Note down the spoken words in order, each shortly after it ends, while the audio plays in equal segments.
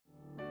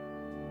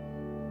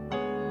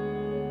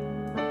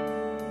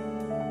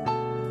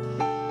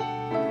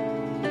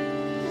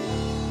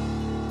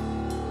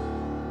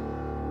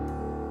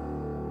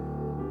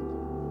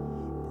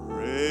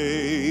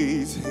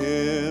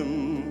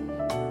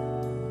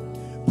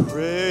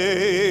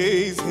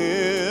Praise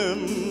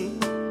him,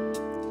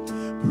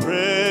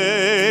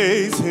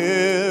 praise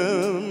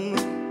him,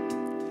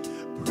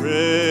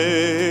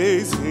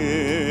 praise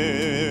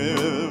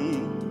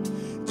him.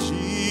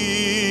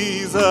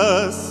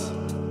 Jesus,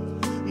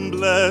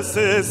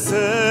 blessed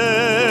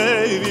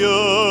Savior,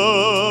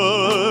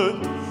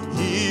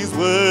 he's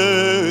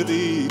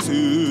worthy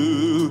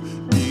to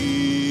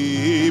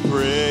be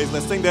praised.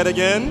 Let's sing that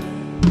again.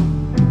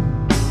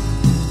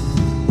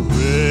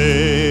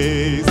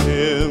 Praise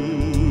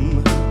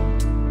him,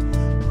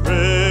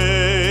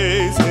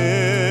 praise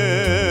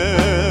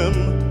him,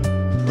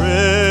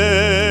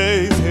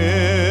 praise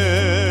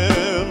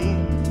him,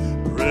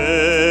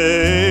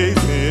 praise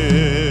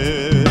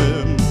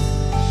him.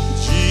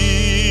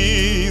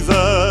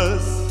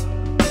 Jesus,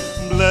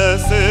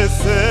 blessed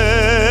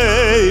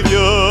Savior,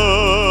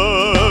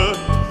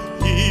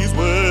 he's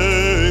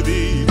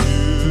worthy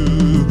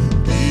to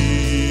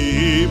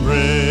be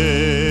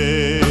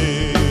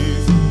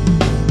praised.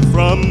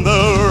 From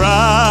the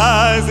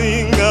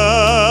rising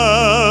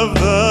of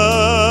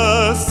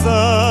the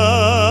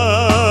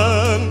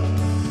sun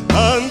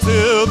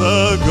until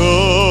the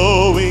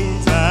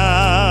going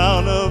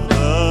down of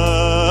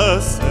the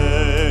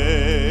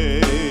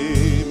same,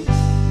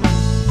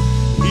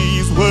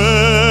 he's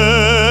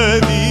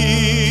worthy.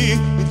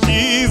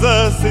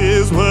 Jesus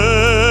is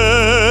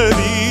worthy.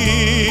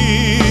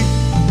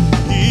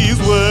 He's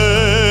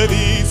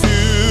worthy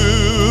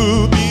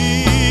to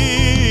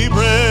be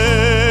praised.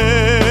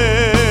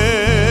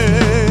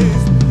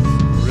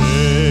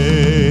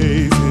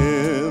 Praise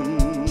him,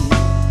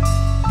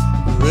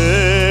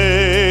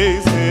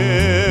 praise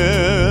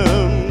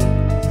him,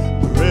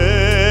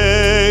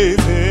 praise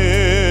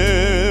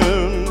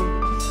him,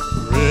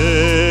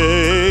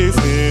 praise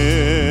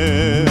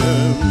him.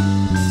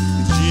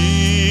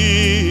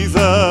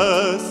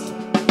 Jesus,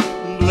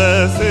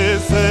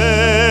 blessed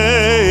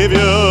Savior,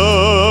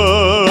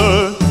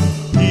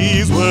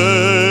 he's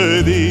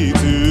worthy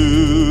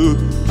to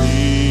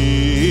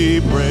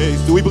be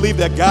praised. Do we believe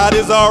that God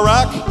is our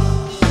rock?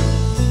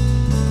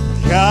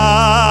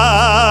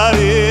 God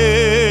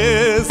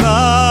is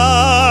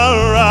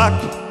our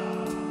rock,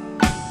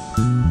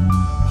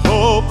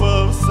 hope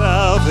of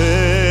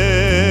salvation,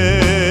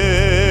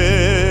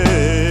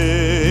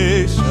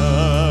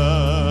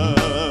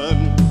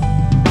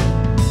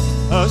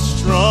 a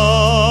strong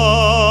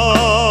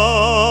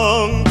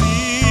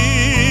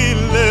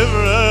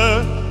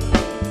deliverer.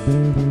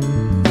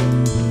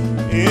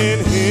 In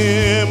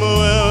him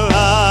will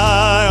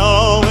I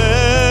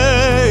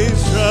always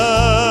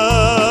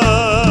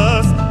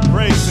trust.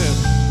 Praise him,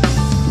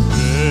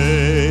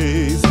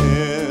 praise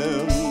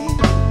him,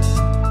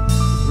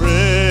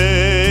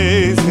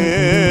 praise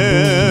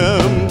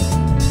him,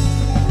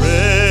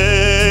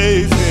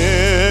 praise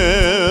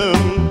him,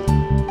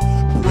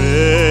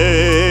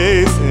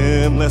 praise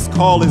him. Let's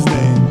call his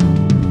name.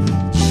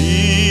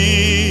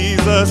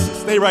 Jesus,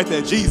 stay right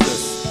there.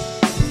 Jesus,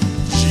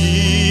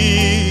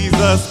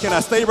 Jesus. Can I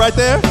stay right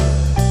there?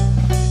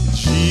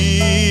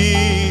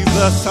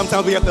 Jesus.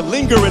 Sometimes we have to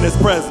linger in his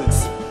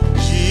presence.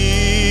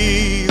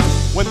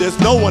 Jesus, when there's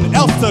no one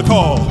else to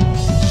call.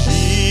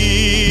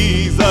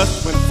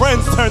 Jesus, when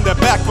friends turn their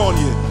back on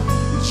you.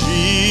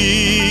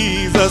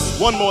 Jesus,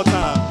 one more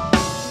time.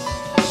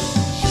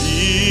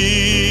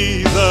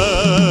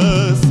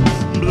 Jesus,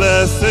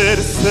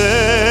 blessed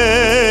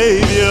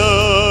Savior,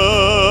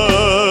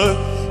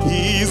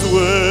 he's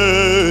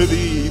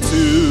worthy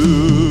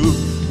to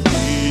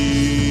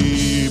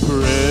be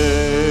praised.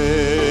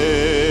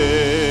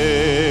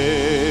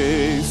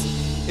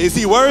 Is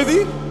he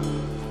worthy?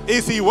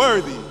 Is he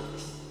worthy?